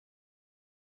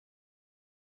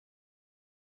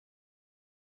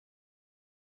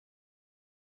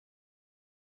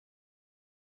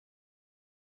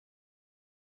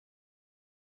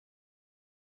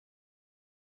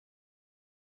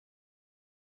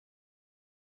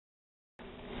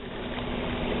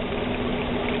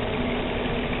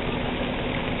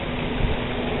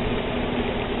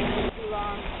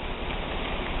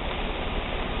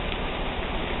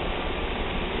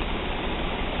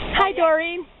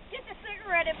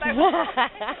credit by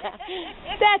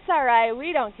That's all right.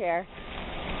 We don't care.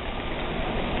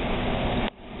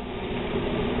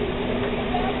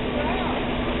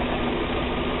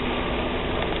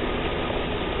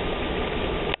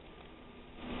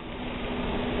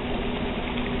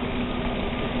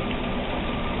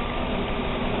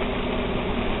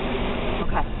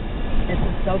 Okay. This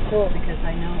is so cool because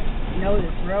I know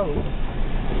this road.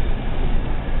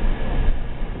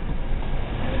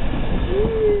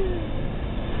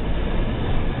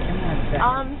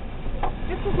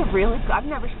 This is a really good, I've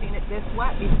never seen it this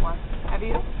wet before. Have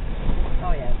you?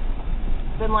 Oh, yes.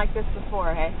 Been like this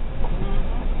before, hey?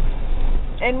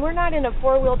 Mm-hmm. And we're not in a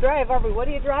four-wheel drive, are we? What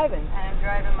are you driving? I'm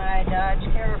driving my Dodge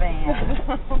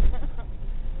Caravan.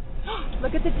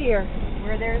 Look at the deer.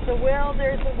 Where there's a will,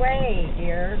 there's a way,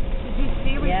 dear. Did you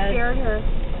see? We scared her.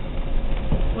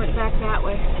 Went back that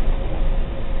way.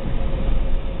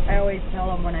 I always tell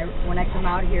them when I come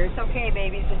out here, it's okay,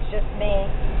 babies, it's just me.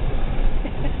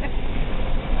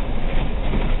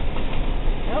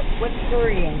 Nope, what's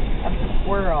scurrying? A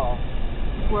squirrel.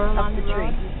 Squirrel up on the tree.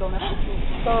 road. He's going up the tree.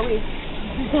 Sorry.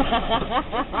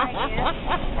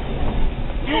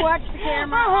 You watch the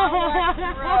camera, I'll watch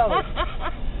the road.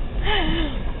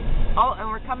 Oh, and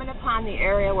we're coming upon the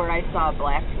area where I saw a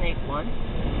black snake once.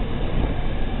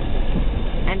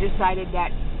 And decided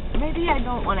that maybe I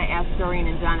don't want to ask Doreen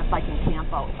and John if I can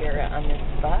camp out here on this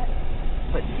spot.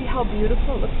 But see how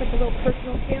beautiful it looks, like a little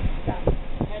personal camp spot.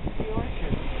 That's the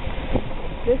orchard.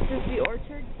 This is the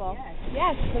orchard? Well,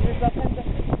 yes, because there's all kinds of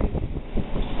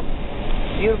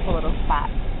beautiful little spot.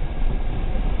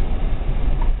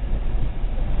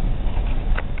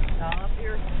 It's all up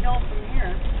here hill from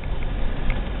here.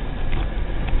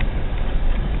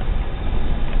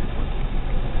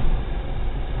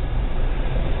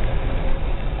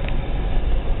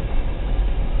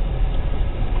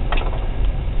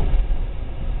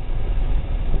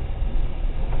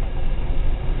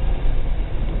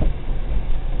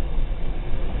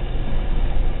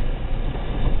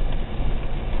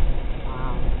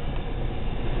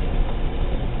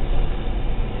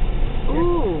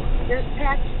 There's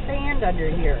patched sand under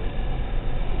here.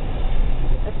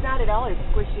 It's not at all as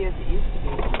squishy as it used to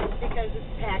be. It's because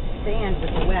it's packed sand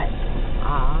with the wet.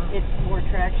 Ah. It's more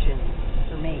traction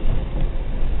for me.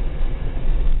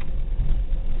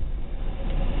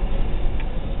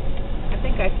 I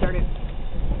think I started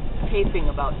taping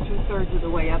about 2/3 of the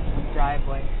way up the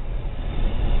driveway.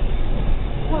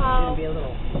 Wow. It's going to be a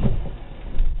little...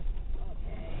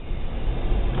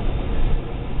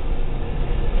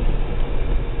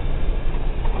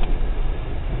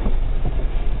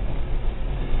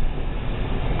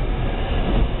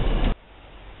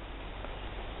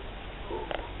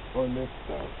 On this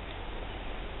stuff.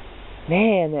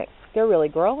 Man, they're really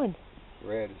growing.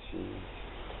 Radishes.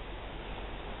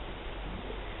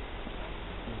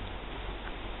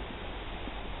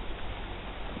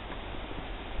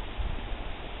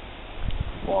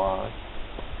 Squash.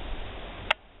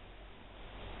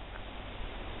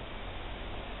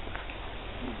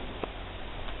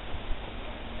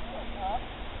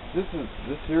 This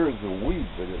here is a weed,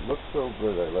 but it looks so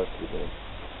good I left it in.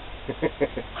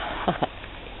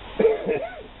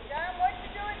 John, what you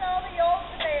doing with all the old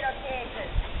tomato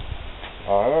cases?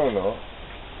 I don't know.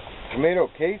 Tomato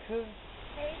cases?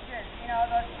 Cases, you know,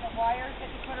 the wires that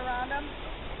you put around them?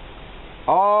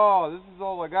 Oh, this is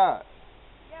all I got.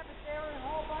 Yeah, but there were a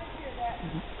whole bunch here that...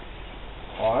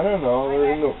 Oh, I don't know.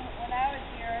 They're in the... When I was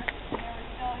here, they were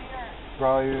still here.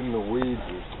 Probably in the weeds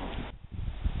or something.